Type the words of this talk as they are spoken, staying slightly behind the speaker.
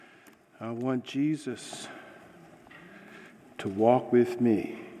I want Jesus to walk with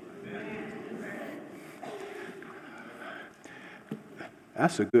me.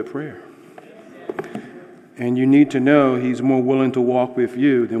 That's a good prayer. And you need to know he's more willing to walk with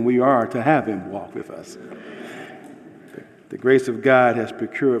you than we are to have him walk with us. The grace of God has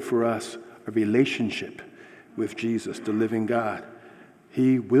procured for us a relationship with Jesus, the living God.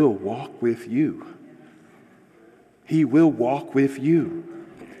 He will walk with you. He will walk with you.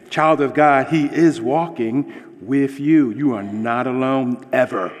 Child of God, he is walking with you. You are not alone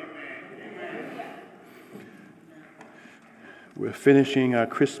ever. We're finishing our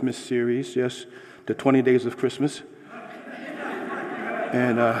Christmas series, yes, the 20 days of Christmas.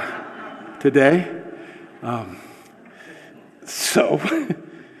 And today, so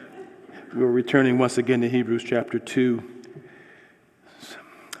we're returning once again to Hebrews chapter 2.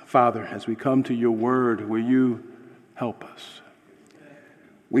 Father, as we come to your word, will you help us?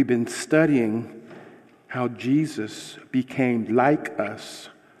 We've been studying how Jesus became like us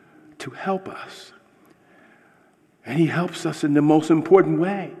to help us. And he helps us in the most important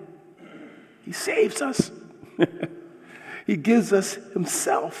way. He saves us. He gives us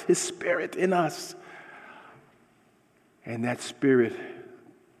himself, his spirit in us. And that spirit,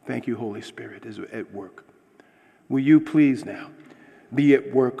 thank you, Holy Spirit, is at work. Will you please now be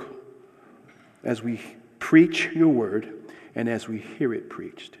at work as we preach your word and as we hear it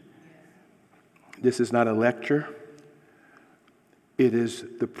preached. This is not a lecture. It is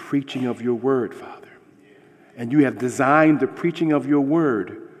the preaching of your word, Father. And you have designed the preaching of your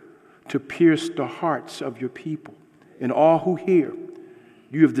word to pierce the hearts of your people and all who hear.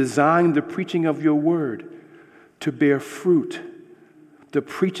 You have designed the preaching of your word to bear fruit, the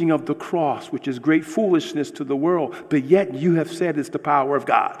preaching of the cross, which is great foolishness to the world, but yet you have said it's the power of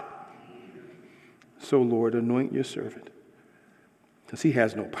God. So, Lord, anoint your servant, because he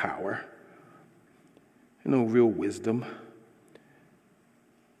has no power, no real wisdom.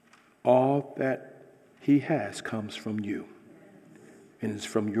 All that he has comes from you, and it's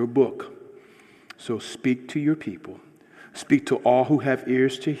from your book. So speak to your people. Speak to all who have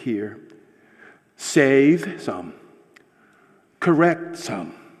ears to hear. Save some. Correct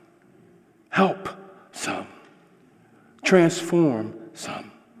some. Help some. Transform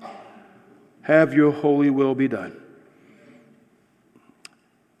some. Have your holy will be done.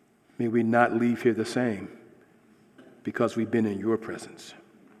 May we not leave here the same because we've been in your presence.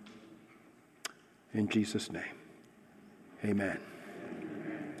 In Jesus' name, amen.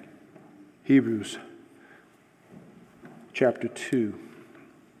 Hebrews chapter 2.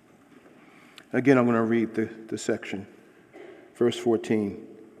 Again, I'm going to read the section. Verse 14.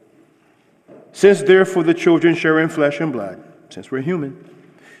 Since therefore the children share in flesh and blood, since we're human,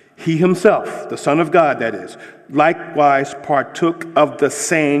 he himself, the Son of God that is, likewise partook of the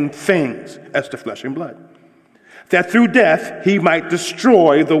same things as the flesh and blood, that through death he might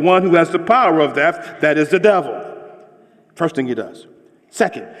destroy the one who has the power of death, that is the devil. First thing he does.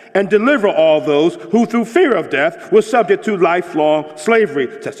 Second, and deliver all those who through fear of death were subject to lifelong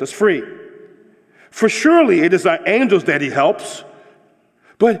slavery, sets us free. For surely it is not angels that he helps,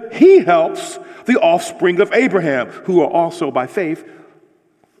 but he helps the offspring of Abraham, who are also by faith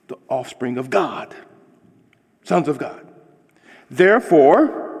the offspring of God, sons of God.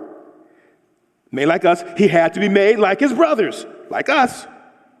 Therefore, made like us, he had to be made like his brothers, like us,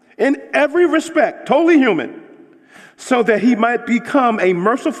 in every respect, totally human, so that he might become a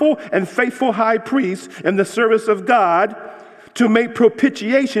merciful and faithful high priest in the service of God to make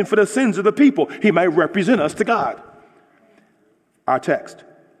propitiation for the sins of the people. He might represent us to God. Our text,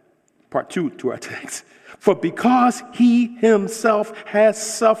 part 2 to our text. For because he himself has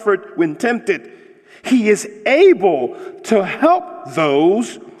suffered when tempted, he is able to help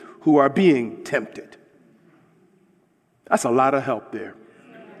those who are being tempted. That's a lot of help there.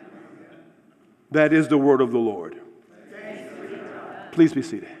 That is the word of the Lord. Please be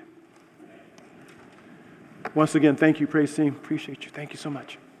seated. Once again, thank you, praise team. Appreciate you. Thank you so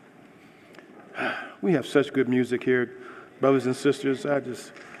much. We have such good music here, brothers and sisters.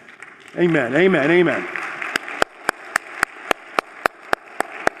 Amen, amen, amen.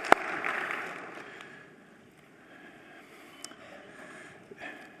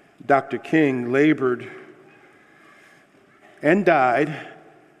 Dr. King labored and died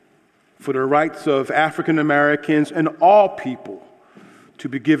for the rights of African Americans and all people to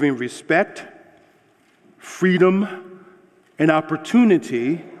be given respect, freedom, and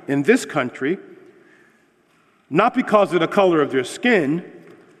opportunity in this country, not because of the color of their skin,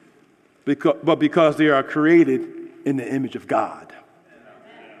 but because they are created in the image of God.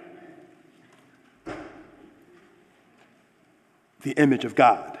 The image of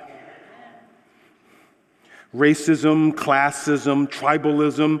God. racism, classism,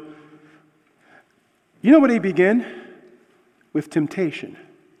 tribalism. You know where they begin? With temptation.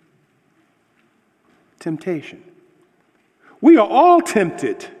 Temptation. We are all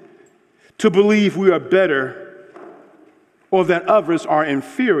tempted to believe we are better or that others are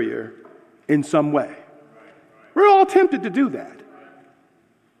inferior in some way. We're all tempted to do that.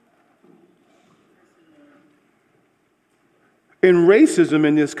 In racism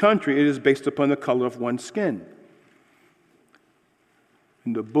in this country, it is based upon the color of one's skin.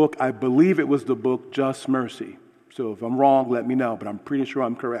 In the book, I believe it was the book Just Mercy. So if I'm wrong, let me know, but I'm pretty sure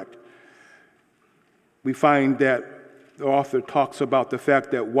I'm correct. We find that the author talks about the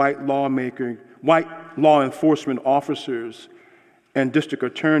fact that white law enforcement officers and district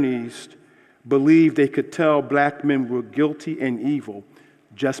attorneys believed they could tell black men were guilty and evil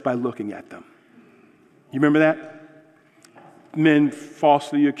just by looking at them. You remember that? Men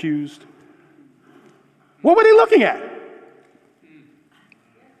falsely accused. What were they looking at?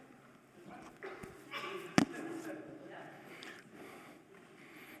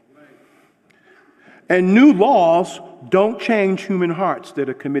 And new laws don't change human hearts that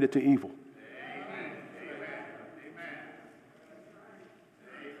are committed to evil.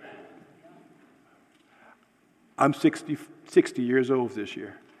 I'm 60 years old this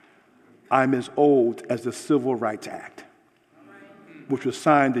year. I'm as old as the Civil Rights Act, which was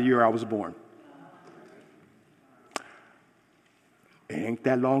signed the year I was born. It ain't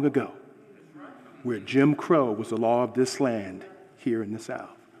that long ago where Jim Crow was the law of this land here in the South.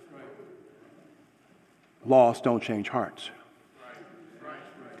 Laws don't change hearts.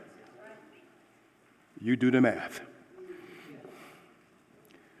 You do the math.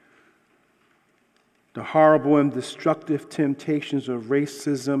 The horrible and destructive temptations of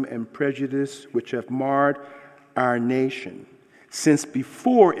racism and prejudice which have marred our nation since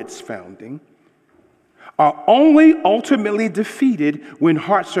before its founding are only ultimately defeated when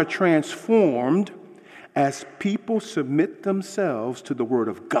hearts are transformed as people submit themselves to the Word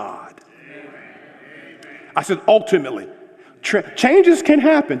of God. I said ultimately. Changes can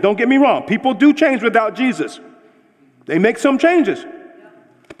happen. Don't get me wrong. People do change without Jesus. They make some changes.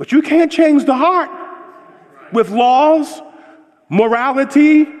 But you can't change the heart with laws,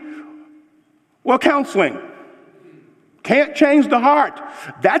 morality, or counseling. Can't change the heart.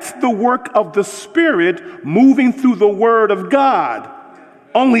 That's the work of the Spirit moving through the Word of God.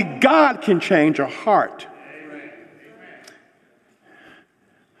 Only God can change a heart.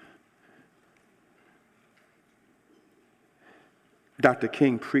 Dr.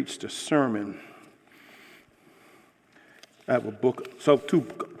 King preached a sermon. I have two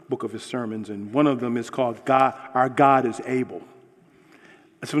book of his sermons, and one of them is called God, Our God is Able.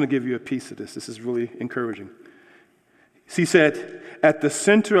 I just want to give you a piece of this. This is really encouraging. He said, at the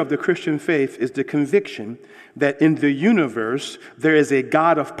center of the Christian faith is the conviction that in the universe there is a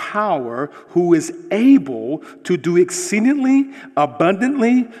God of power who is able to do exceedingly abundant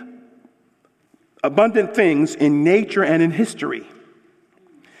things in nature and in history.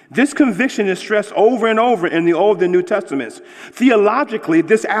 This conviction is stressed over and over in the Old and New Testaments. Theologically,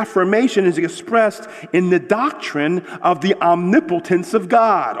 this affirmation is expressed in the doctrine of the omnipotence of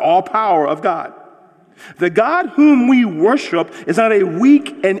God, all power of God. The God whom we worship is not a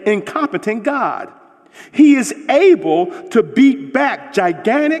weak and incompetent God. He is able to beat back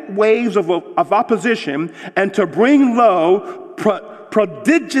gigantic waves of opposition and to bring low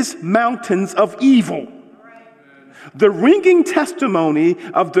prodigious mountains of evil. The ringing testimony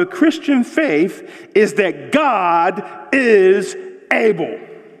of the Christian faith is that God is able.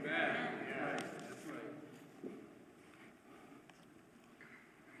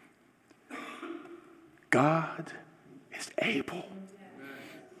 God is able.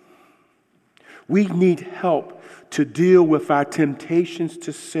 We need help to deal with our temptations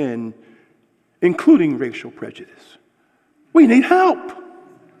to sin, including racial prejudice. We need help.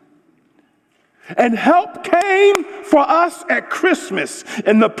 And help came for us at Christmas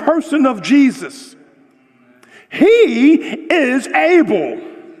in the person of Jesus. He is able.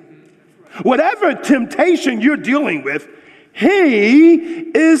 Whatever temptation you're dealing with, He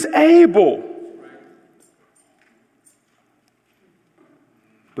is able.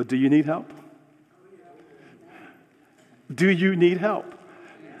 But do you need help? Do you need help?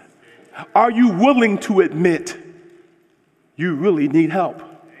 Are you willing to admit you really need help?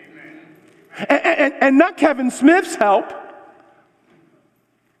 And not Kevin Smith's help.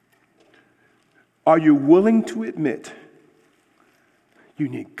 Are you willing to admit you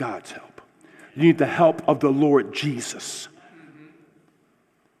need God's help? You need the help of the Lord Jesus.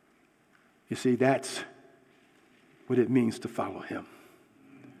 You see, that's what it means to follow Him.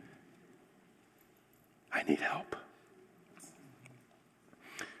 I I need help.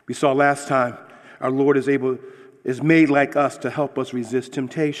 We saw last time our Lord is made like us to help us resist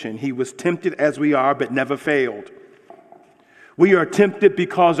temptation. He was tempted as we are, but never failed. We are tempted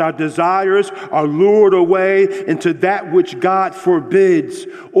because our desires are lured away into that which God forbids,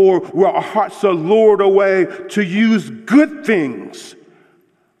 or where our hearts are lured away to use good things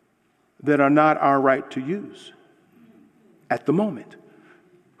that are not our right to use at the moment,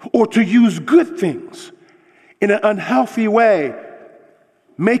 or to use good things in an unhealthy way,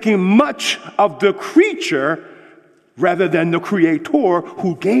 making much of the creature rather than the creator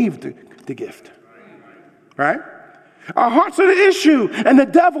who gave the gift. Right? Our hearts are the issue, and the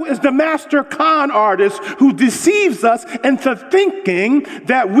devil is the master con artist who deceives us into thinking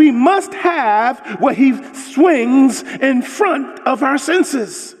that we must have what he swings in front of our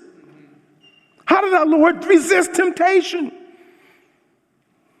senses. How did our Lord resist temptation?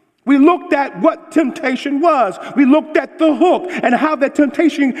 We looked at what temptation was. We looked at the hook and how that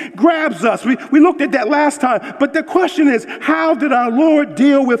temptation grabs us. We looked at that last time. But the question is, how did our Lord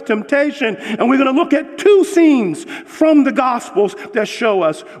deal with temptation? And we're going to look at two scenes from the Gospels that show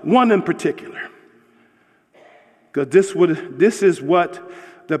us one in particular. Because this is what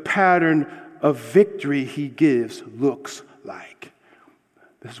the pattern of victory he gives looks like.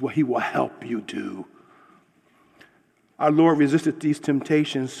 This is what he will help you do. Our Lord resisted these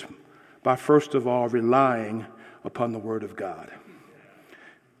temptations by, first of all, relying upon the Word of God.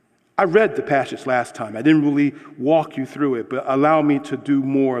 I read the passage last time. I didn't really walk you through it, but allow me to do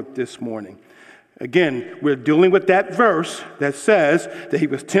more this morning. Again, we're dealing with that verse that says that he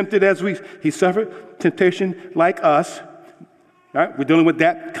was tempted as he suffered temptation like us. Right? We're dealing with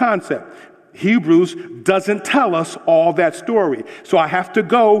that concept. Hebrews doesn't tell us all that story. So I have to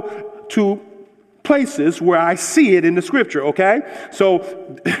go to places where I see it in the scripture, okay?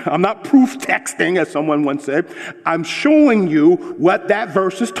 So I'm not proof texting, as someone once said. I'm showing you what that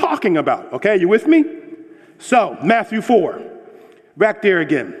verse is talking about, okay? You with me? So, Matthew 4. Back there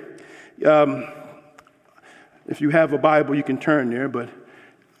again. If you have a Bible, you can turn there, but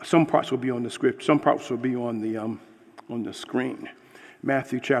some parts will be on the script. Some parts will be on the screen.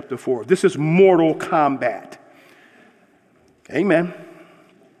 Matthew chapter 4. This is mortal combat. Amen.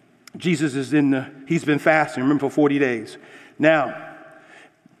 Jesus he's been fasting, remember, for 40 days. Now,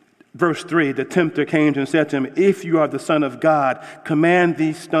 verse 3, the tempter came to him and said to him, if you are the Son of God, command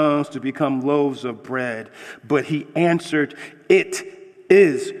these stones to become loaves of bread. But he answered, it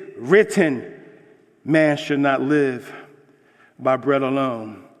is written, man should not live by bread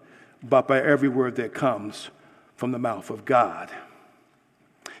alone, but by every word that comes from the mouth of God.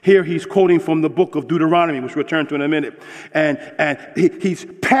 Here he's quoting from the book of Deuteronomy, which we'll turn to in a minute. And he's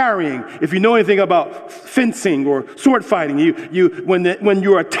parrying. If you know anything about fencing or sword fighting, when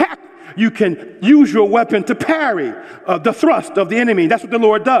you're attacked, you can use your weapon to parry the thrust of the enemy. That's what the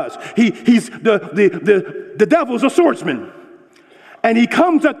Lord does. He's the devil's a swordsman. And he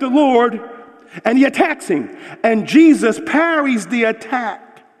comes at the Lord and he attacks him. And Jesus parries the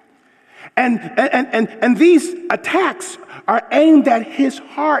attack. And these attacks are aimed at his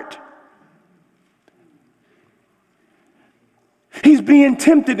heart. He's being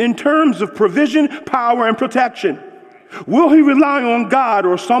tempted in terms of provision, power, and protection. Will he rely on God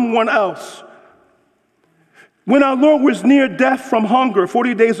or someone else? When our Lord was near death from hunger,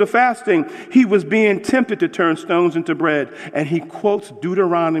 40 days of fasting, he was being tempted to turn stones into bread. And he quotes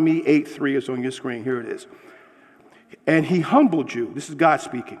Deuteronomy 8:3. It's on your screen. Here it is. And he humbled you. This is God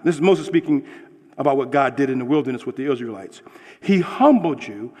speaking. This is Moses speaking about what God did in the wilderness with the Israelites. He humbled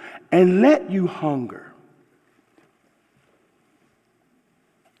you and let you hunger.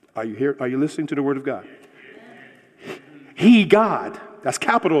 Are you here? Are you listening to the word of God? He, God, that's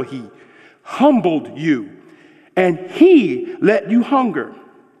capital He, humbled you, and He let you hunger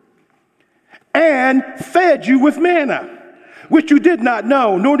and fed you with manna, which you did not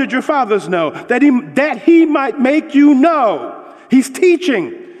know, nor did your fathers know, that he might make you know. He's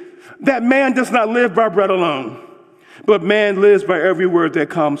teaching that man does not live by bread alone, but man lives by every word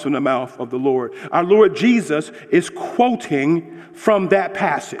that comes from the mouth of the Lord. Our Lord Jesus is quoting from that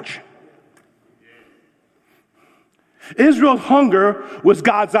passage. Israel's hunger was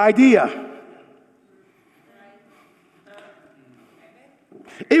God's idea.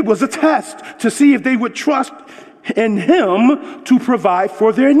 It was a test to see if they would trust in Him to provide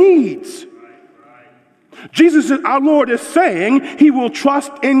for their needs. Jesus, our Lord, is saying He will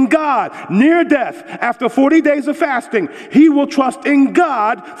trust in God near death. After 40 days of fasting, He will trust in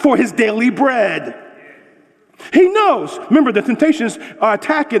God for His daily bread. He knows. Remember, the temptations are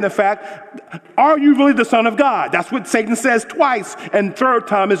attacking the fact, are you really the Son of God? That's what Satan says twice, and third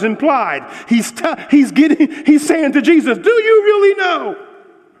time is implied. He's saying to Jesus, do you really know?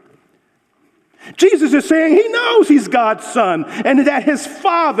 Jesus is saying he knows he's God's son and that his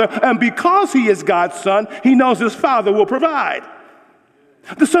Father, and because he is God's son, he knows his Father will provide.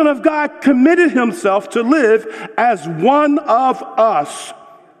 The Son of God committed himself to live as one of us.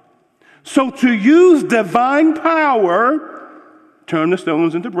 So to use divine power, turn the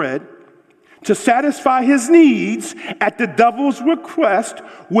stones into bread, to satisfy his needs at the devil's request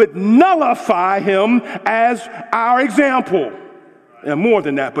would nullify him as our example. And more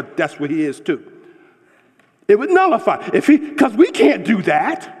than that, but that's what he is too. It would nullify. Because we can't do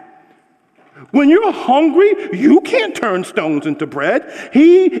that. When you're hungry, you can't turn stones into bread.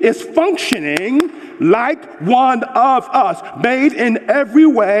 He is functioning like one of us, made in every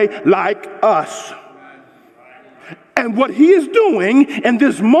way like us. And what he is doing in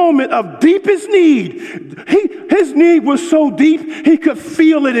this moment of deepest need, his need was so deep, he could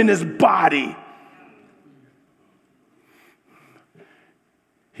feel it in his body.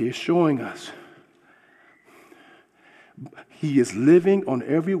 He is showing us. He is living on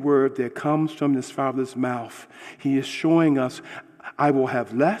every word that comes from his Father's mouth. He is showing us, I will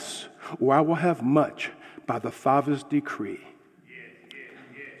have less or I will have much by the Father's decree.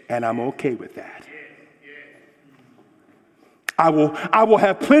 And I'm okay with that. I will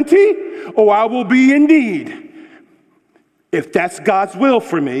have plenty or I will be in need. If that's God's will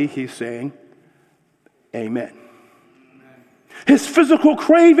for me, he's saying, amen. His physical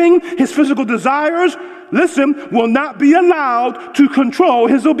craving, his physical desires, listen, will not be allowed to control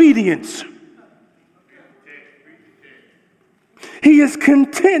his obedience. He is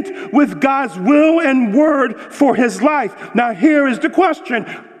content with God's will and word for his life. Now here is the question,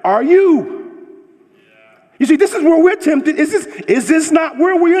 are you? You see, this is where we're tempted. Is this not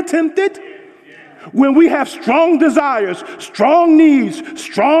where we are tempted? When we have strong desires, strong needs,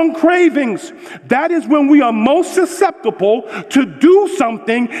 strong cravings, that is when we are most susceptible to do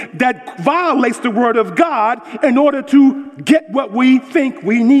something that violates the word of God in order to get what we think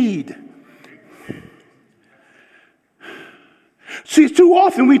we need. See, too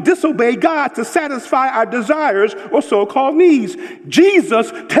often we disobey God to satisfy our desires or so-called needs. Jesus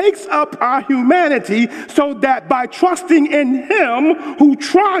takes up our humanity so that by trusting in him who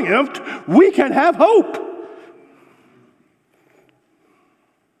triumphed, we can have hope.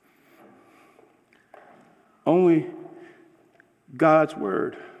 Only God's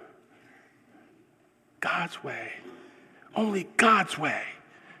word, God's way, only God's way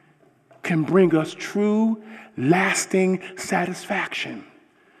can bring us true, lasting satisfaction.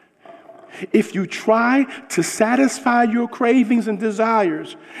 If you try to satisfy your cravings and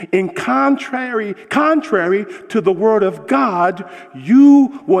desires in contrary to the word of God,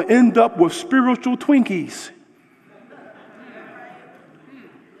 you will end up with spiritual Twinkies.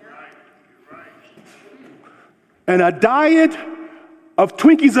 And a diet of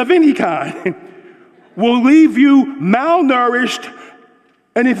Twinkies of any kind will leave you malnourished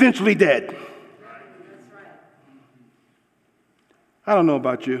and eventually dead. I don't know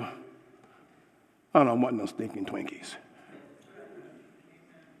about you. I don't want no stinking Twinkies.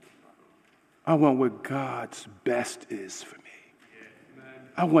 I want what God's best is for me.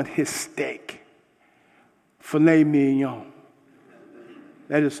 I want his steak. Filet mignon.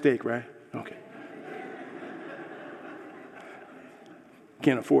 That is steak, right? Okay.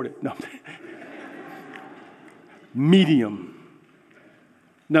 Can't afford it. No. Medium.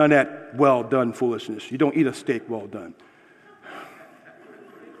 None of that well done foolishness. You don't eat a steak well done.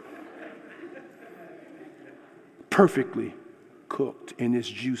 Perfectly cooked in its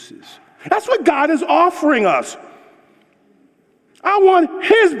juices. That's what God is offering us. I want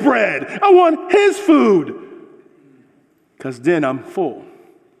his bread. I want his food. Because then I'm full.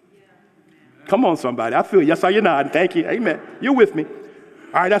 Come on, somebody. I feel you. Yes, you're nodding. Thank you. Amen. You're with me.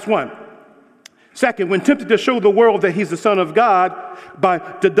 All right, that's one. Second, when tempted to show the world that he's the Son of God,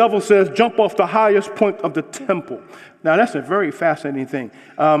 the devil says, jump off the highest point of the temple. Now, that's a very fascinating thing.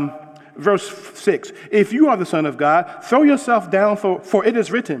 Verse 6, if you are the Son of God, throw yourself down, for it is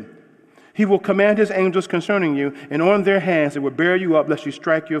written, he will command his angels concerning you, and on their hands they will bear you up, lest you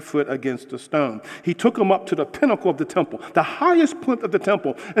strike your foot against a stone. He took him up to the pinnacle of the temple, the highest point of the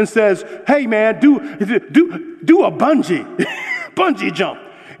temple, and says, hey man, do a bungee jump.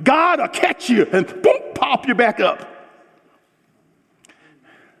 God will catch you and boom, pop you back up.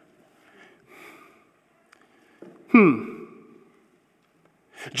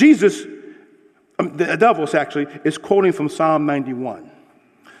 Jesus, the devil actually, is quoting from Psalm 91.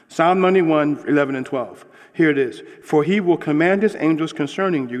 Psalm 91, 11 and 12. Here it is. For he will command his angels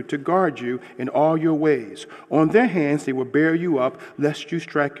concerning you to guard you in all your ways. On their hands they will bear you up, lest you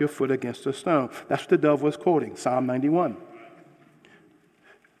strike your foot against a stone. That's what the devil is quoting, Psalm 91.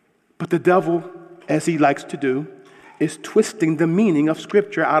 But the devil, as he likes to do, is twisting the meaning of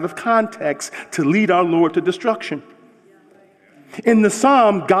Scripture out of context to lead our Lord to destruction. In the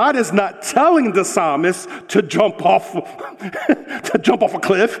psalm, God is not telling the psalmist to jump off a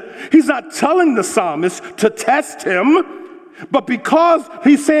cliff. He's not telling the psalmist to test him. But because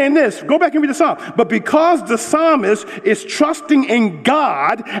he's saying this, go back and read the psalm. But because the psalmist is trusting in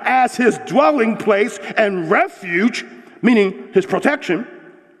God as his dwelling place and refuge, meaning his protection,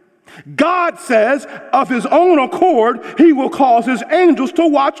 God says of his own accord, he will cause his angels to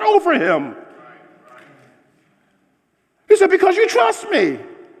watch over him. He said, because you trust me.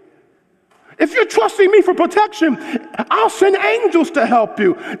 If you're trusting me for protection, I'll send angels to help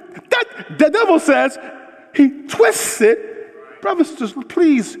you. The devil says, he twists it. Brothers and sisters,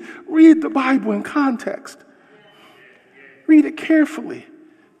 please read the Bible in context. Read it carefully.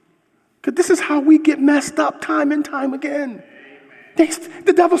 Because this is how we get messed up time and time again.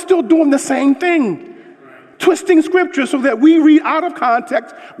 The devil's still doing the same thing. Twisting Scripture so that we read out of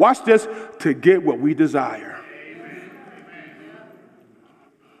context, watch this, to get what we desire.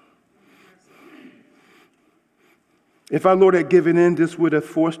 If our Lord had given in, this would have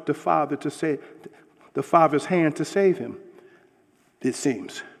forced the Father's hand to save him, it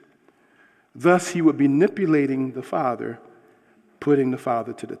seems. Thus, he would be manipulating the Father, putting the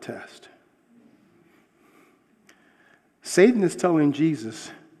Father to the test. Satan is telling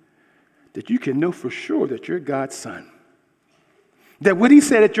Jesus that you can know for sure that you're God's son. That what he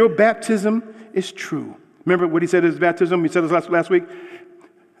said at your baptism is true. Remember what he said at his baptism? He said this last week.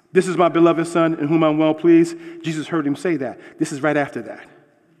 This is my beloved son in whom I'm well pleased. Jesus heard him say that. This is right after that.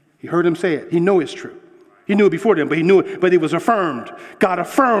 He heard him say it. He knew it's true. He knew it before then, but he knew it, but it was affirmed. God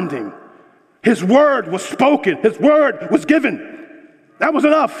affirmed him. His word was spoken. His word was given. That was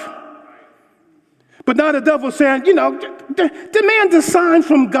enough. But now the devil's saying, demand a sign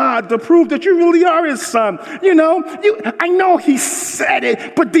from God to prove that you really are his son. I know he said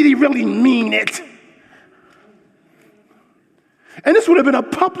it, but did he really mean it? And this would have been a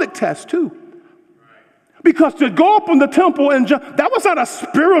public test too. Because to go up in the temple and jump, that was not a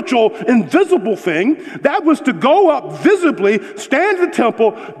spiritual, invisible thing. That was to go up visibly, stand in the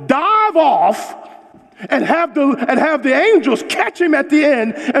temple, dive off, and have the angels catch him at the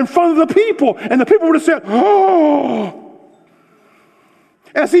end in front of the people. And the people would have said, oh.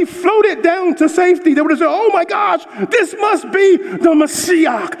 As he floated down to safety, they would have said, oh my gosh, this must be the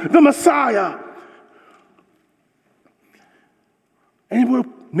Messiah. And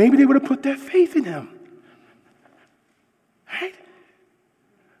maybe they would have put their faith in him. Right?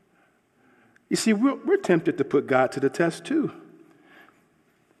 You see, we're tempted to put God to the test too.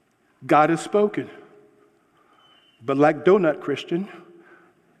 God has spoken. But like Donut Christian,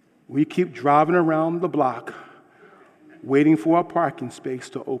 we keep driving around the block waiting for a parking space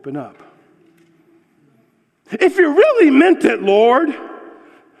to open up. If you really meant it, Lord,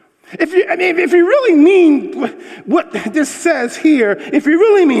 if you really mean what this says here, if you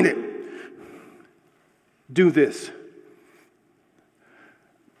really mean it, do this.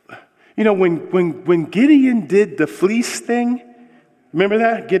 When Gideon did the fleece thing, remember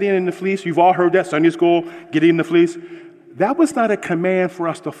that? Gideon and the fleece? You've all heard that, Sunday school, Gideon and the fleece. That was not a command for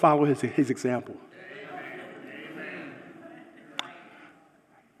us to follow his example.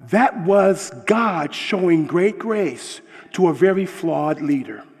 That was God showing great grace to a very flawed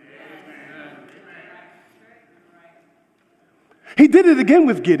leader. He did it again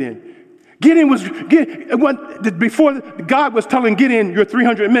with Gideon. Before God was telling Gideon, you're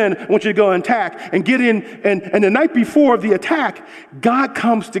 300 men, I want you to go and attack. And Gideon, and the night before the attack, God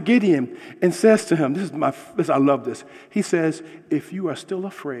comes to Gideon and says to him, I love this. He says, if you are still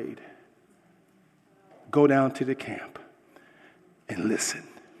afraid, go down to the camp and listen.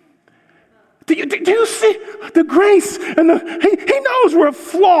 Do you see the grace? And he knows we're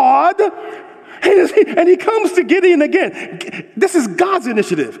flawed. And he comes to Gideon again. This is God's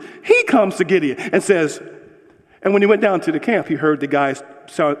initiative. He comes to Gideon and says, and when he went down to the camp, he heard the guys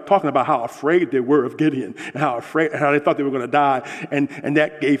talking about how afraid they were of Gideon and how they thought they were going to die. And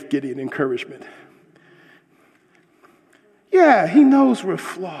that gave Gideon encouragement. Yeah, he knows we're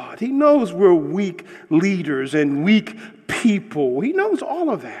flawed. He knows we're weak leaders and weak people. He knows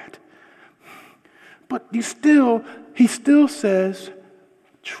all of that. But he still says,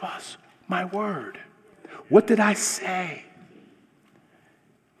 trust my word. What did I say?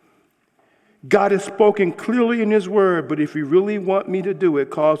 God has spoken clearly in his word, but if you really want me to do it,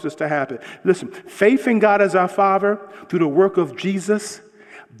 cause this to happen. Listen, faith in God as our Father through the work of Jesus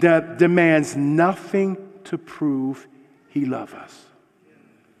that demands nothing to prove he loves us.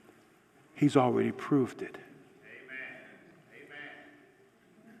 He's already proved it.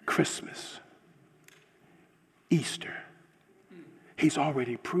 Christmas, Easter, he's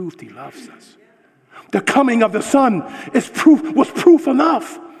already proved he loves us. The coming of the Son was proof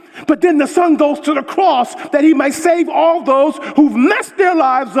enough. But then the Son goes to the cross that he may save all those who've messed their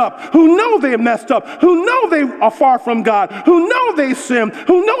lives up, who know they're messed up, who know they are far from God, who know they sin,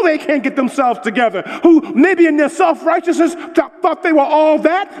 who know they can't get themselves together, who maybe in their self-righteousness thought they were all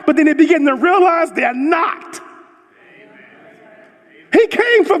that, but then they begin to realize they're not. He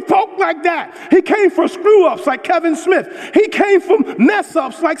came for folk like that. He came for screw-ups like Kevin Smith. He came for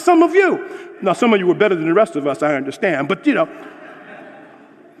mess-ups like some of you. Now, some of you were better than the rest of us, I understand, but you know.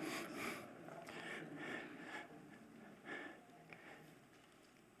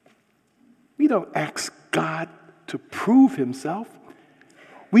 We don't ask God to prove himself.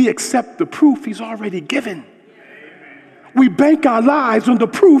 We accept the proof he's already given. We bank our lives on the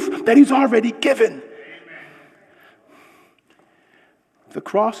proof that he's already given. The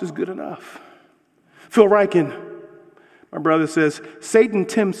cross is good enough. Phil Ryken, my brother, says, Satan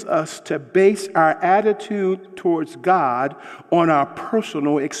tempts us to base our attitude towards God on our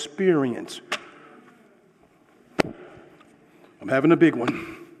personal experience. I'm having a big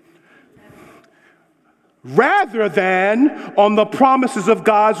one. Rather than on the promises of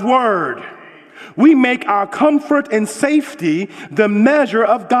God's word. We make our comfort and safety the measure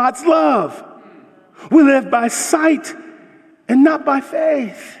of God's love. We live by sight and not by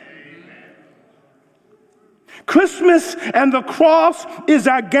faith. Christmas and the cross is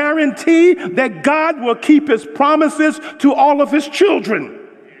our guarantee that God will keep his promises to all of his children.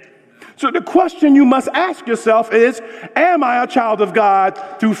 So the question you must ask yourself is, am I a child of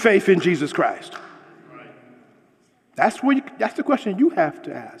God through faith in Jesus Christ? That's the question you have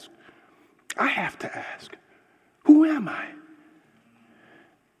to ask. I have to ask, who am I?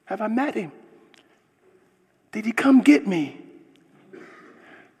 Have I met him? Did he come get me?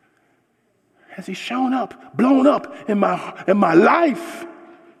 Has he shown up, blown up in my life?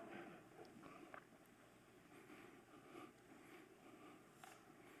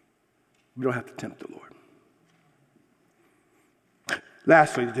 We don't have to tempt the Lord.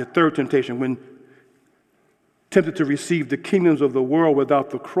 Lastly, the third temptation, when tempted to receive the kingdoms of the world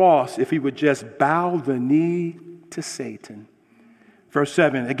without the cross, if he would just bow the knee to Satan. Verse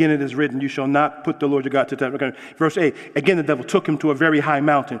 7, again it is written, you shall not put the Lord your God to temptation. Verse 8, again the devil took him to a very high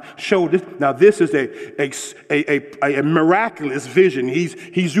mountain. Showed this. Now this is a miraculous vision.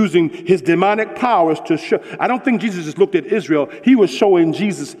 He's using his demonic powers to show. I don't think Jesus just looked at Israel. He was showing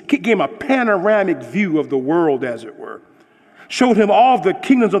Jesus, he gave him a panoramic view of the world, as it were. Showed him all the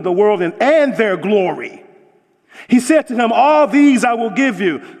kingdoms of the world and their glory. He said to him, all these I will give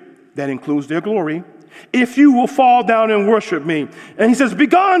you. That includes their glory. If you will fall down and worship me. And he says,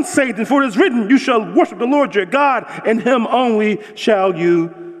 begone, Satan, for it is written, you shall worship the Lord your God, and him only shall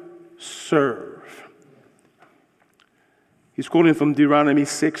you serve. He's quoting from Deuteronomy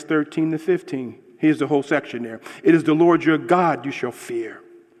 6:13-15. Here's the whole section there. It is the Lord your God you shall fear.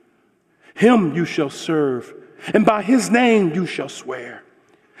 Him you shall serve, and by his name you shall swear.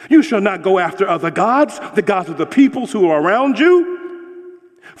 You shall not go after other gods, the gods of the peoples who are around you.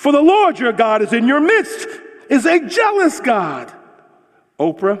 For the Lord your God is in your midst, is a jealous God.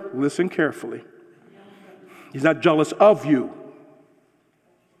 Oprah, listen carefully. He's not jealous of you.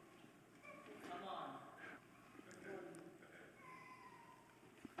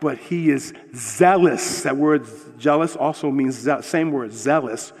 But he is zealous. That word jealous also means same word,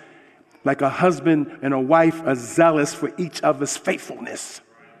 zealous. Like a husband and a wife are zealous for each other's faithfulness.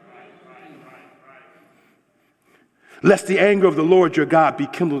 Lest the anger of the Lord your God be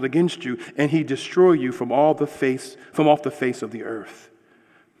kindled against you, and he destroy you from off the face of the earth.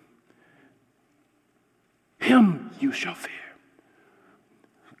 Him you shall fear.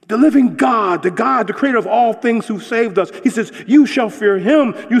 The living God, the creator of all things who saved us. He says, you shall fear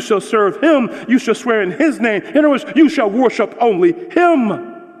him, you shall serve him, you shall swear in his name. In other words, you shall worship only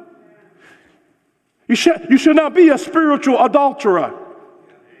him. You should not be a spiritual adulterer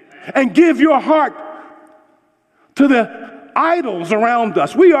and give your heart to the idols around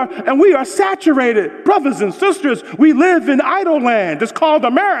us. We are saturated, brothers and sisters. We live in idol land. It's called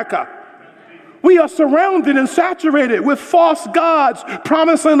America. We are surrounded and saturated with false gods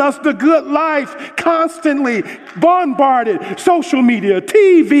promising us the good life, constantly bombarded. Social media,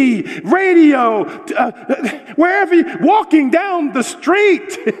 TV, radio, wherever, walking down the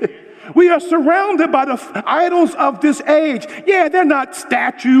street. We are surrounded by the idols of this age. Yeah, they're not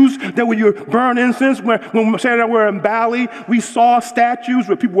statues that when you burn incense. When we say that we're in Bali, we saw statues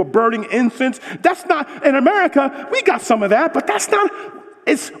where people were burning incense. That's not, in America, we got some of that, but that's not,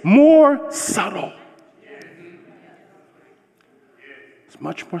 it's more subtle. It's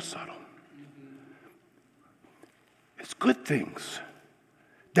much more subtle. It's good things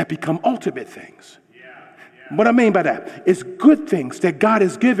that become ultimate things. What I mean by that is good things that God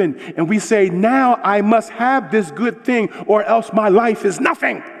has given, and we say, now I must have this good thing or else my life is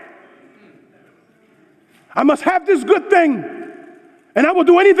nothing. I must have this good thing, and I will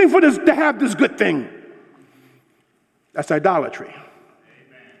do anything for this to have this good thing. That's idolatry.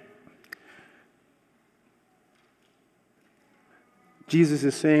 Jesus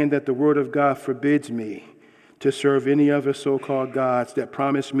is saying that the Word of God forbids me to serve any other so-called gods that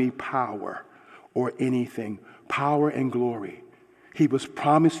promise me power or anything, power and glory. He was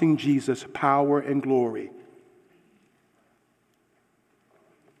promising Jesus power and glory.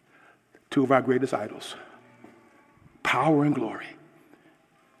 Two of our greatest idols. Power and glory.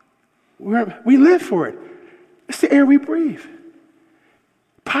 We live for it. It's the air we breathe.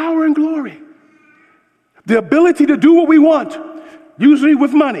 Power and glory. The ability to do what we want, usually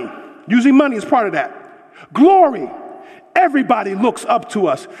with money. Usually money is part of that. Glory. Everybody looks up to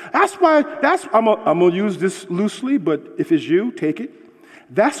us. That's why, I'm going to use this loosely, but if it's you, take it.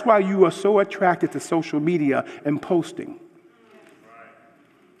 That's why you are so attracted to social media and posting.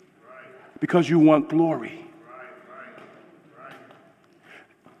 Because you want glory.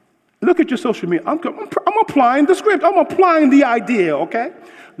 Look at your social media. I'm applying the script. I'm applying the idea, okay?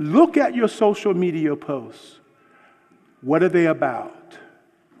 Look at your social media posts. What are they about?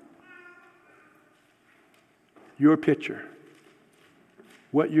 Your picture,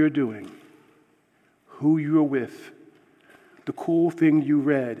 what you're doing, who you're with, the cool thing you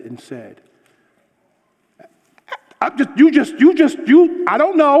read and said. I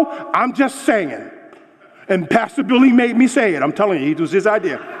don't know. I'm just saying. And Pastor Billy made me say it. I'm telling you, it was his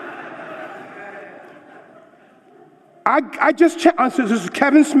idea. This is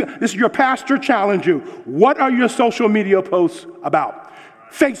Kevin Smith. This is your pastor challenge you. What are your social media posts about?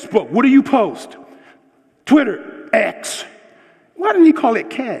 Facebook, what do you post? Twitter, X. Why didn't he call it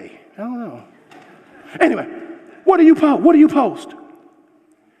K? I don't know. Anyway, what do you post? What do you post?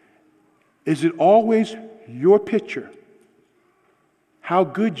 Is it always your picture? How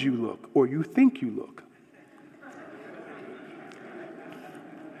good you look or you think you look?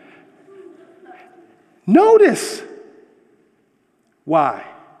 Notice. Why?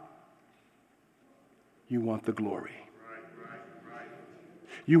 You want the glory.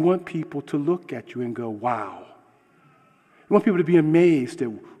 You want people to look at you and go, wow. You want people to be amazed at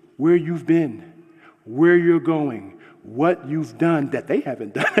where you've been, where you're going, what you've done that they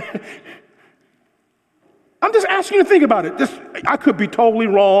haven't done. I'm just asking you to think about it. I could be totally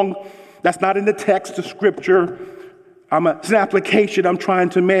wrong. That's not in the text of Scripture. It's an application I'm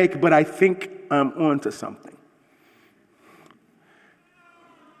trying to make, but I think I'm onto something.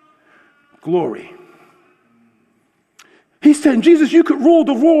 Glory. He said, Jesus, you could rule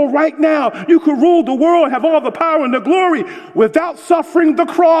the world right now. You could rule the world, have all the power and the glory without suffering the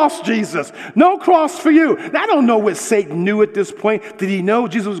cross, Jesus. No cross for you. Now, I don't know what Satan knew at this point. Did he know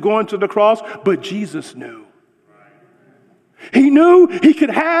Jesus was going to the cross? But Jesus knew. He knew he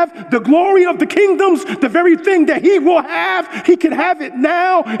could have the glory of the kingdoms, the very thing that he will have. He could have it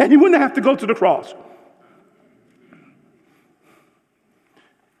now, and he wouldn't have to go to the cross.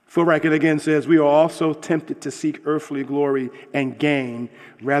 Phil Reichert again says, we are also tempted to seek earthly glory and gain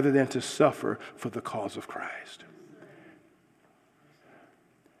rather than to suffer for the cause of Christ.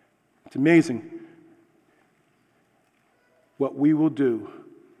 It's amazing what we will do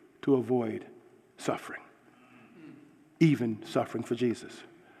to avoid suffering, even suffering for Jesus.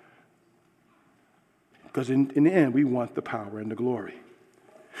 Because in the end, we want the power and the glory.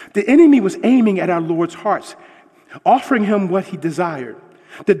 The enemy was aiming at our Lord's hearts, offering him what he desired.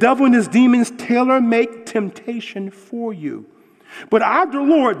 The devil and his demons tailor-make temptation for you. But our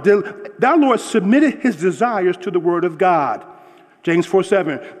Lord submitted his desires to the word of God. James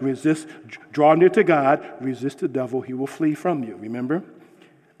 4:7, resist, draw near to God, resist the devil, he will flee from you. Remember?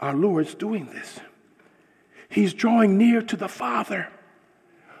 Our Lord's doing this. He's drawing near to the Father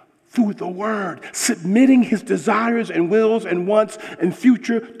through the word, submitting his desires and wills and wants and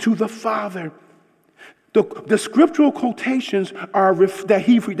future to the Father. The scriptural quotations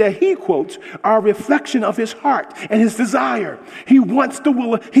that he quotes are a reflection of his heart and his desire. He wants the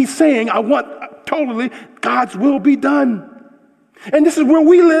will. He's saying, I want totally God's will be done. And this is where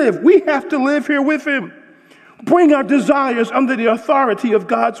we live. We have to live here with him. Bring our desires under the authority of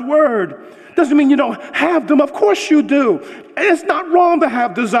God's word. Doesn't mean you don't have them. Of course you do. And it's not wrong to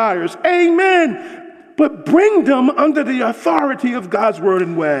have desires. Amen. But bring them under the authority of God's word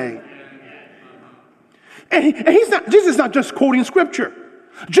and way. And Jesus is not just quoting scripture.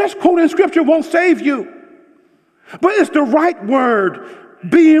 Just quoting scripture won't save you. But it's the right word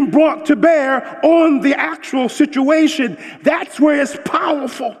being brought to bear on the actual situation. That's where it's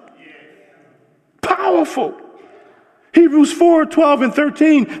powerful. Powerful. Hebrews 4, 12 and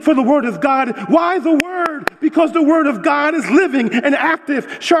 13, for the word of God. Why the word? Because the word of God is living and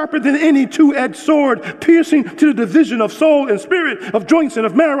active, sharper than any two-edged sword, piercing to the division of soul and spirit, of joints and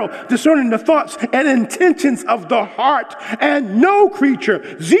of marrow, discerning the thoughts and intentions of the heart. And no creature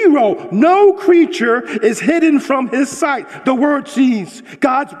is hidden from his sight. The word sees,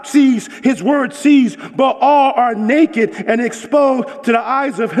 God sees, his word sees, but all are naked and exposed to the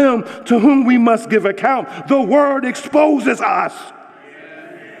eyes of him to whom we must give account. The word exposes us.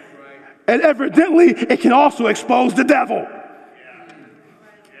 And evidently, it can also expose the devil.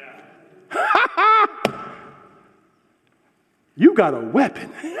 You got a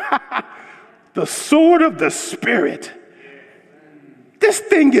weapon. The sword of the Spirit. This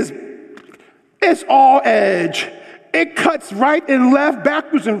thing it's all edge. It cuts right and left,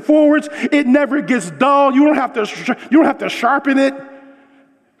 backwards and forwards. It never gets dull. You don't have to sharpen it.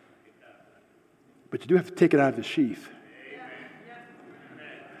 But you do have to take it out of the sheath.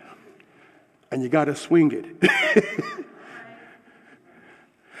 And you got to swing it.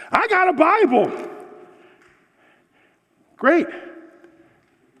 I got a Bible. Great.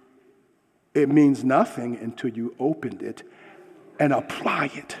 It means nothing until you opened it and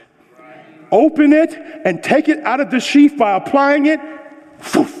apply it. Open it and take it out of the sheath by applying it.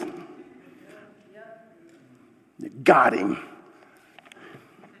 Poof. You got him.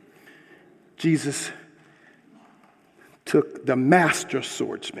 Jesus took the master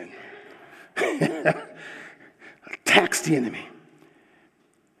swordsman, attacks the enemy.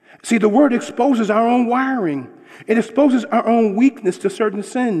 See, the word exposes our own wiring. It exposes our own weakness to certain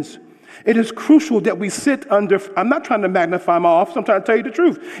sins. It is crucial that we sit under, I'm not trying to magnify my office, I'm trying to tell you the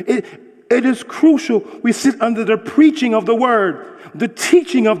truth. It is crucial we sit under the preaching of the word, the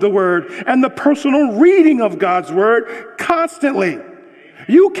teaching of the word, and the personal reading of God's word constantly.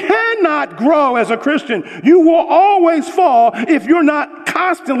 You cannot grow as a Christian. You will always fall if you're not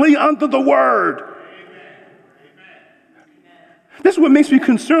constantly under the word. This is what makes me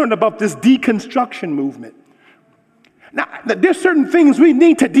concerned about this deconstruction movement. Now, there's certain things we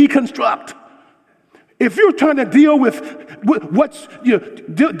need to deconstruct. If you're trying to deal with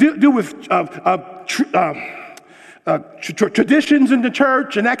traditions in the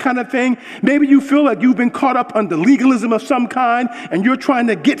church and that kind of thing, maybe you feel like you've been caught up under legalism of some kind and you're trying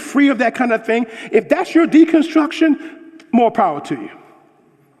to get free of that kind of thing. If that's your deconstruction, more power to you.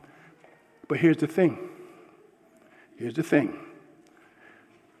 But here's the thing.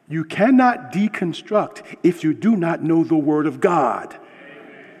 You cannot deconstruct if you do not know the Word of God.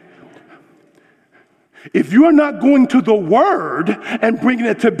 If you're not going to the Word and bringing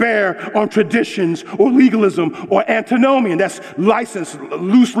it to bear on traditions or legalism or antinomian, that's license,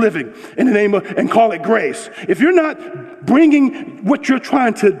 loose living in the name of, and call it grace. If you're not bringing what you're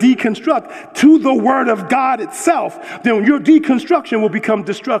trying to deconstruct to the Word of God itself, then your deconstruction will become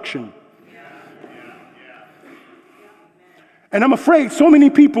destruction. And I'm afraid so many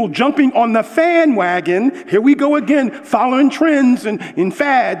people jumping on the fan wagon, here we go again, following trends and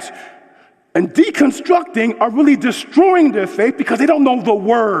fads, and deconstructing are really destroying their faith because they don't know the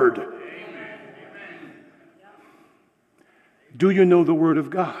Word. Amen. Do you know the Word of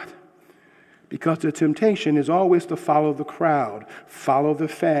God? Because the temptation is always to follow the crowd, follow the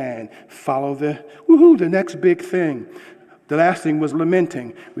fan, follow the next big thing. The last thing was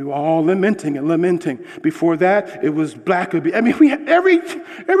lamenting. We were all lamenting and lamenting. Before that, it was black. We had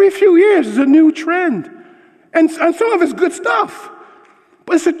every few years is a new trend. And some of it's good stuff.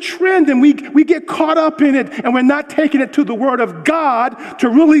 But it's a trend, and we get caught up in it, and we're not taking it to the Word of God to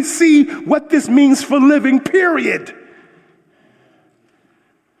really see what this means for living, period.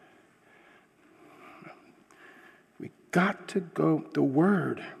 We got to go the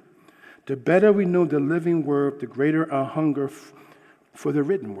Word. The better we know the living Word, the greater our hunger for the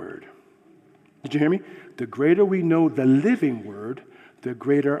written Word. Did you hear me? The greater we know the living Word, the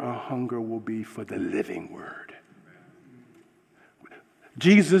greater our hunger will be for the living Word.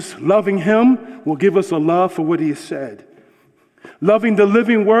 Jesus, loving Him, will give us a love for what He has said. Loving the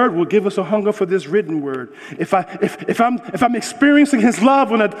living Word will give us a hunger for this written Word. If I'm experiencing His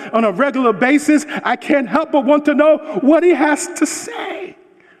love on a regular basis, I can't help but want to know what He has to say.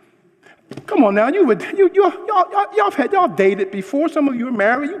 Come on now, y'all dated before. Some of you are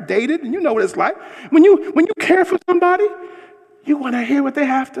married, you dated, and you know what it's like. When you care for somebody, you want to hear what they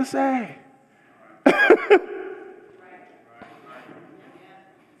have to say.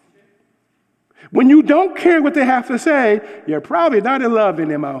 When you don't care what they have to say, you're probably not in love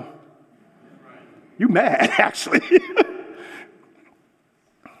anymore. You mad, actually.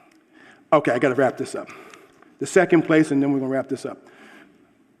 Okay, I got to wrap this up. The second place, and then we're going to wrap this up.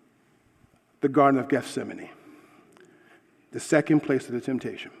 The Garden of Gethsemane. The second place of the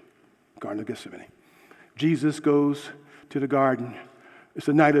temptation. Garden of Gethsemane. Jesus goes to the garden. It's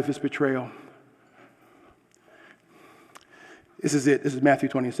the night of his betrayal. This is it. This is Matthew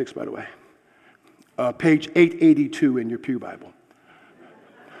 26, by the way. Page 882 in your Pew Bible.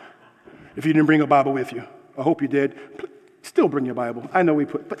 If you didn't bring a Bible with you, I hope you did. Still bring your Bible. I know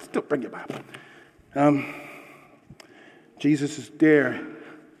but still bring your Bible. Jesus is there.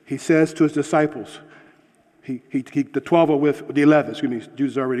 He says to his disciples, the 12 are with, the 11, excuse me,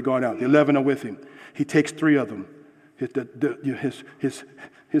 Judas already gone out. The 11 are with him. He takes 3 of them, his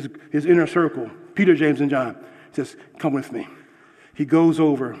inner circle, Peter, James, and John. He says, come with me. He goes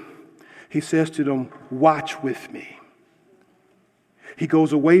over. He says to them, watch with me. He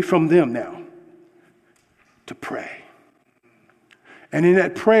goes away from them now to pray. And in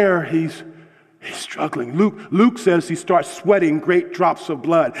that prayer, he's struggling. Luke says he starts sweating great drops of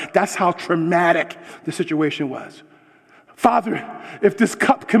blood. That's how traumatic the situation was. Father, if this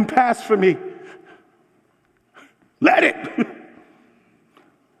cup can pass for me, let it.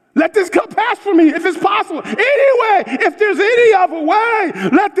 Let this cup pass for me if it's possible. Anyway, if there's any other way,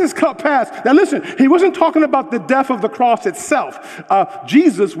 let this cup pass. Now listen, he wasn't talking about the death of the cross itself.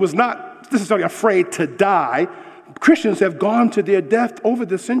 Jesus was not necessarily afraid to die. Christians have gone to their death over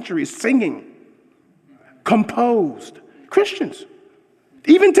the centuries singing, composed. Christians,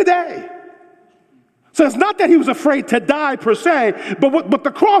 even today. So it's not that he was afraid to die per se, but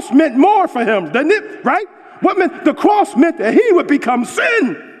the cross meant more for him, didn't it? Right? What meant the cross meant that he would become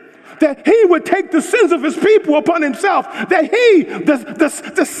sin. That he would take the sins of his people upon himself. That he,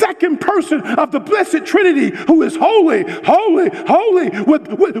 the second person of the blessed Trinity, who is holy, holy, holy,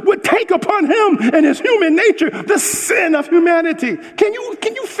 would take upon him and his human nature the sin of humanity. Can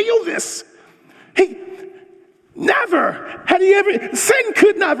you feel this? He never had he ever, sin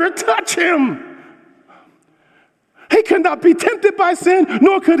could never touch him. He could not be tempted by sin,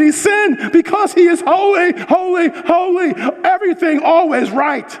 nor could he sin, because he is holy, holy, holy, everything always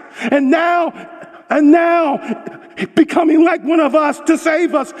right. And now, becoming like one of us to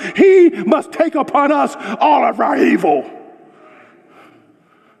save us, he must take upon us all of our evil.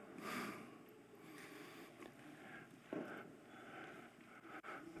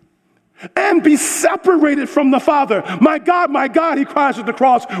 And be separated from the Father. My God, he cries at the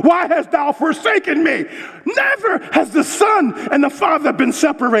cross, why hast thou forsaken me? Never has the Son and the Father been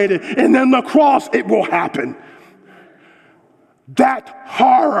separated. And then the cross, it will happen. That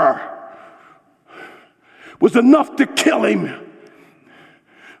horror was enough to kill him.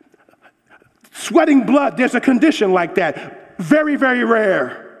 Sweating blood, there's a condition like that. Very, very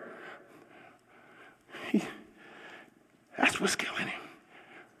rare. That's what's killing him.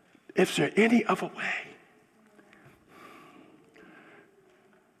 Is there any other way?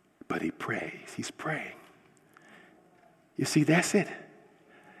 But he prays. He's praying. You see, that's it.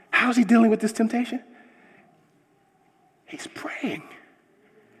 How's he dealing with this temptation? He's praying.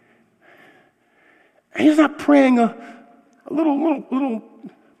 And he's not praying a little,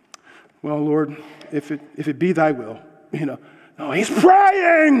 well, Lord, if it be thy will, No, he's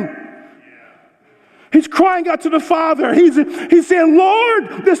praying. He's crying out to the Father. He's saying,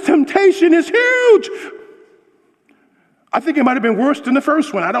 Lord, this temptation is huge. I think it might have been worse than the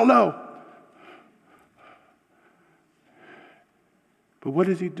first one. I don't know. But what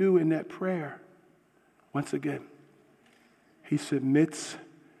does he do in that prayer? Once again, he submits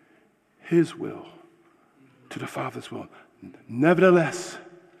his will to the Father's will. Nevertheless,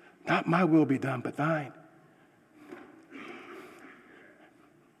 not my will be done, but thine.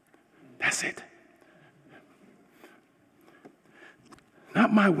 That's it.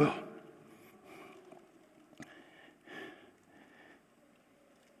 Not my will.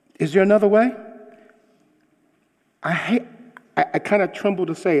 Is there another way? I kind of tremble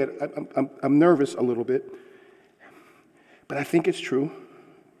to say it. I'm nervous a little bit, but I think it's true.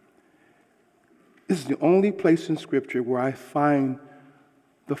 This is the only place in Scripture where I find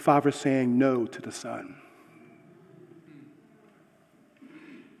the Father saying no to the Son.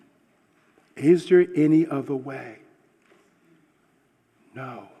 Is there any other way?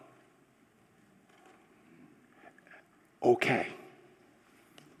 No.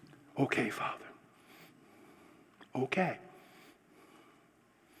 Okay, Father. Okay.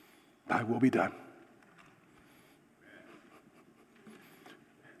 Thy will be done.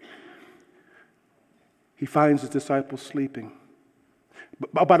 He finds his disciples sleeping.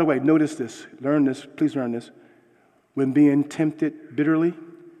 But, by the way, notice this. Learn this. Please learn this. When being tempted bitterly,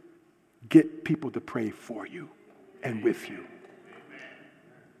 get people to pray for you and with you.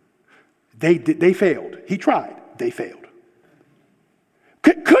 They failed. He tried. They failed.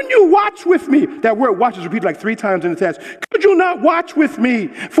 Couldn't you watch with me? That word watch is repeated like 3 times in the text. Could you not watch with me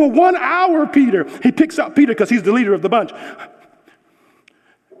for 1 hour, Peter? He picks up Peter because he's the leader of the bunch.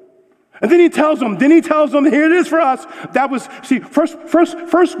 And then he tells them, here it is for us. That was, see,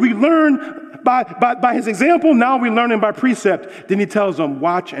 first we learn by his example, now we learn him by precept. Then he tells them,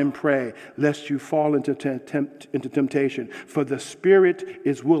 watch and pray, lest you fall into temptation. For the spirit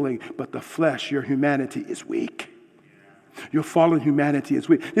is willing, but the flesh, your humanity, is weak. Your fallen humanity is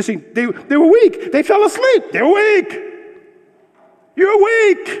weak. You see, they were weak. They fell asleep. They were weak. You're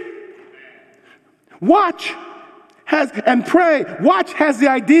weak. Watch and pray. Watch has the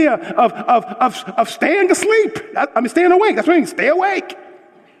idea of staying asleep. I mean, staying awake. That's what it means. Stay awake.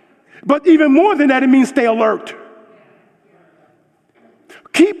 But even more than that, it means stay alert.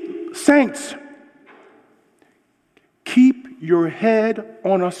 Saints, keep your head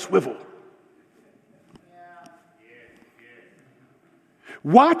on a swivel.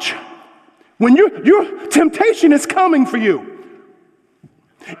 Watch when your temptation is coming for you,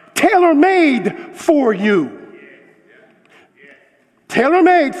 tailor-made for you.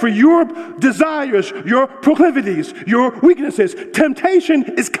 Tailor-made for your desires, your proclivities, your weaknesses.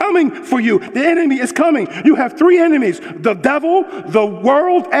 Temptation is coming for you. The enemy is coming. You have 3 enemies: the devil, the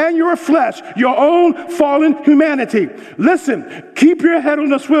world, and your flesh, your own fallen humanity. Listen, keep your head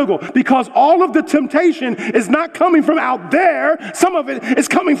on a swivel, because all of the temptation is not coming from out there. Some of it is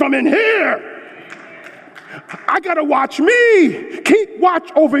coming from in here. I got to watch me. Keep watch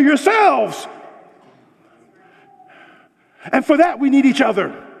over yourselves. And for that, we need each other.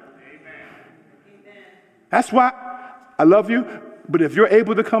 Amen. That's why I love you, but if you're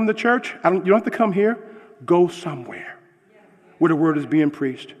able to come to church, you don't have to come here. Go somewhere where the word is being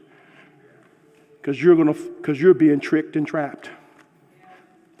preached, because you're being tricked and trapped.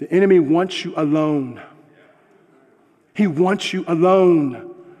 The enemy wants you alone. He wants you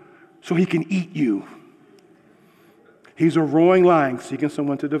alone so he can eat you. He's a roaring lion seeking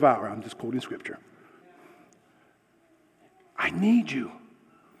someone to devour. I'm just quoting scripture. I need you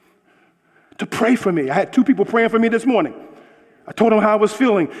to pray for me. I had 2 people praying for me this morning. I told them how I was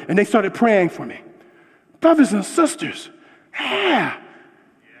feeling, and they started praying for me. Brothers and sisters,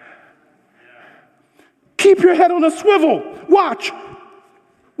 keep your head on a swivel. Watch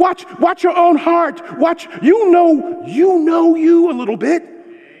your own heart. Watch. You know you a little bit.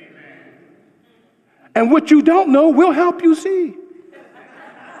 And what you don't know will help you see.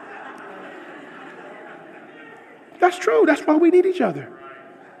 That's true. That's why we need each other.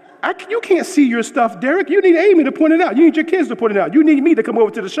 You can't see your stuff, Derek. You need Amy to point it out. You need your kids to point it out. You need me to come over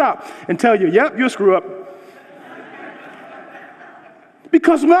to the shop and tell you, yep, you're a screw up.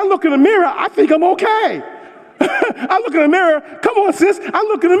 Because when I look in the mirror, I think I'm okay. I look in the mirror. Come on, sis. I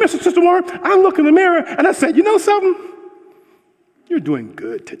look in the mirror, Sister Warren. I look in the mirror and I said, you know something? You're doing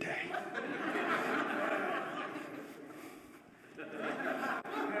good today.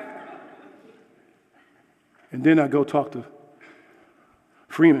 And then I go talk to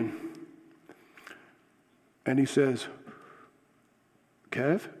Freeman. And he says,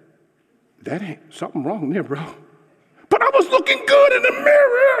 Kev, that ain't something wrong there, bro. But I was looking good in the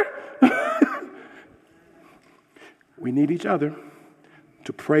mirror. We need each other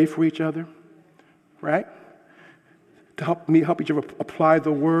to pray for each other, right? To help each other apply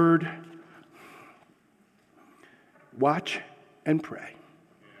the word. Watch and pray.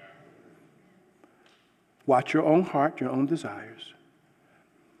 Watch your own heart, your own desires.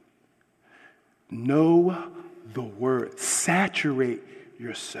 Know the word. Saturate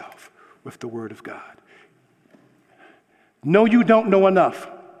yourself with the word of God. No, you don't know enough.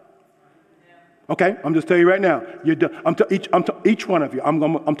 Okay, I'm just telling you right now. Each one of you.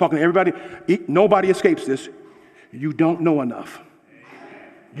 I'm talking to everybody. Nobody escapes this. You don't know enough.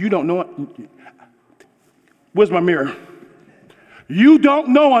 You don't know. Where's my mirror? You don't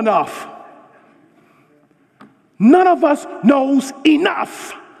know enough. None of us knows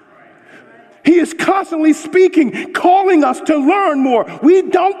enough. He is constantly speaking, calling us to learn more. We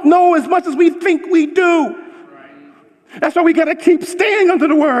don't know as much as we think we do. That's why we got to keep staying under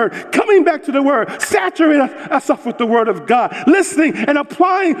the word, coming back to the word, saturating ourselves with the word of God, listening and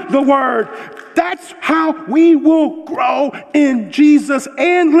applying the word. That's how we will grow in Jesus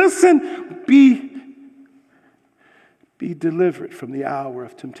and, listen, be delivered from the hour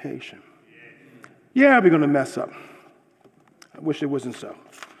of temptation. Yeah, we're going to mess up. I wish it wasn't so.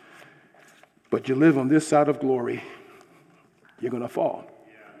 But you live on this side of glory, you're going to fall.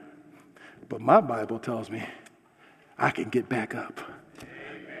 But my Bible tells me I can get back up.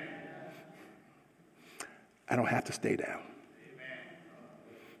 I don't have to stay down.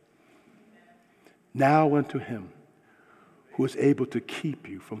 Now unto him who is able to keep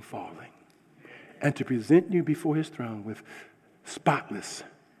you from falling and to present you before his throne with spotless.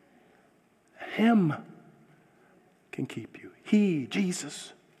 Him can keep you. He,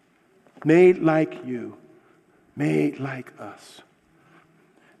 Jesus, made like you, made like us.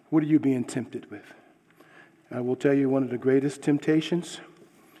 What are you being tempted with? I will tell you one of the greatest temptations,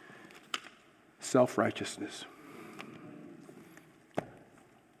 self-righteousness.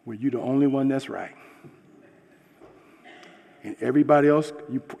 Where you're the only one that's right. And everybody else,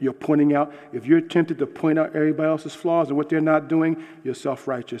 you're pointing out, if you're tempted to point out everybody else's flaws and what they're not doing, you're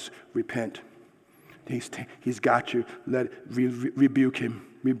self-righteous. Repent. He's got you. Rebuke him.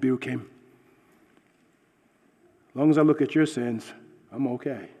 Rebuke him. As long as I look at your sins, I'm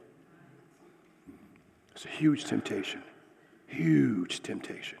okay. It's a huge temptation. Huge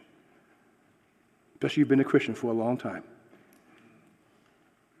temptation. Especially you've been a Christian for a long time.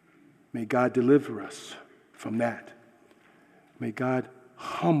 May God deliver us from that. May God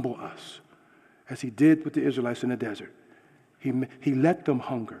humble us as he did with the Israelites in the desert. He let them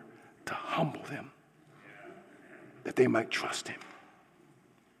hunger to humble them that they might trust him.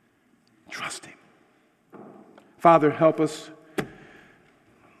 Trust him. Father, help us.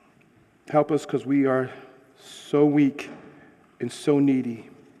 Help us because we are so weak and so needy.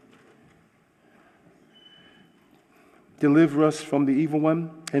 Deliver us from the evil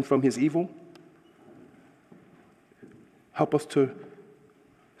one and from his evil. Help us to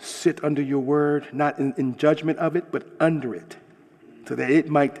sit under your word, not in judgment of it, but under it, so that it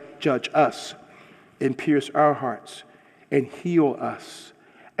might judge us and pierce our hearts and heal us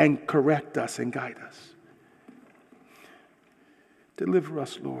and correct us and guide us. Deliver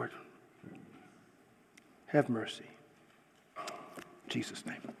us, Lord. Have mercy. In Jesus'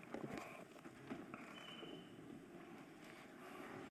 name.